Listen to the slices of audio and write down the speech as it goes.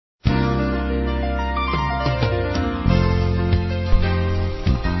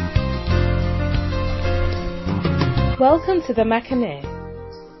Welcome to the Mackinac.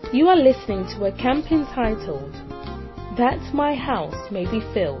 You are listening to a camp entitled, That My House May Be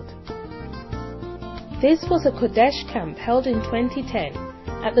Filled. This was a Kodesh camp held in 2010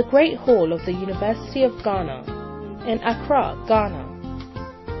 at the Great Hall of the University of Ghana in Accra, Ghana.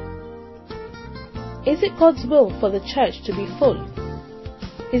 Is it God's will for the church to be full?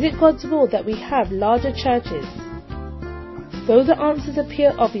 Is it God's will that we have larger churches? Though the answers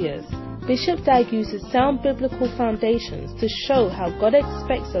appear obvious, Bishop Dag uses sound biblical foundations to show how God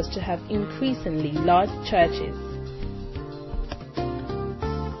expects us to have increasingly large churches.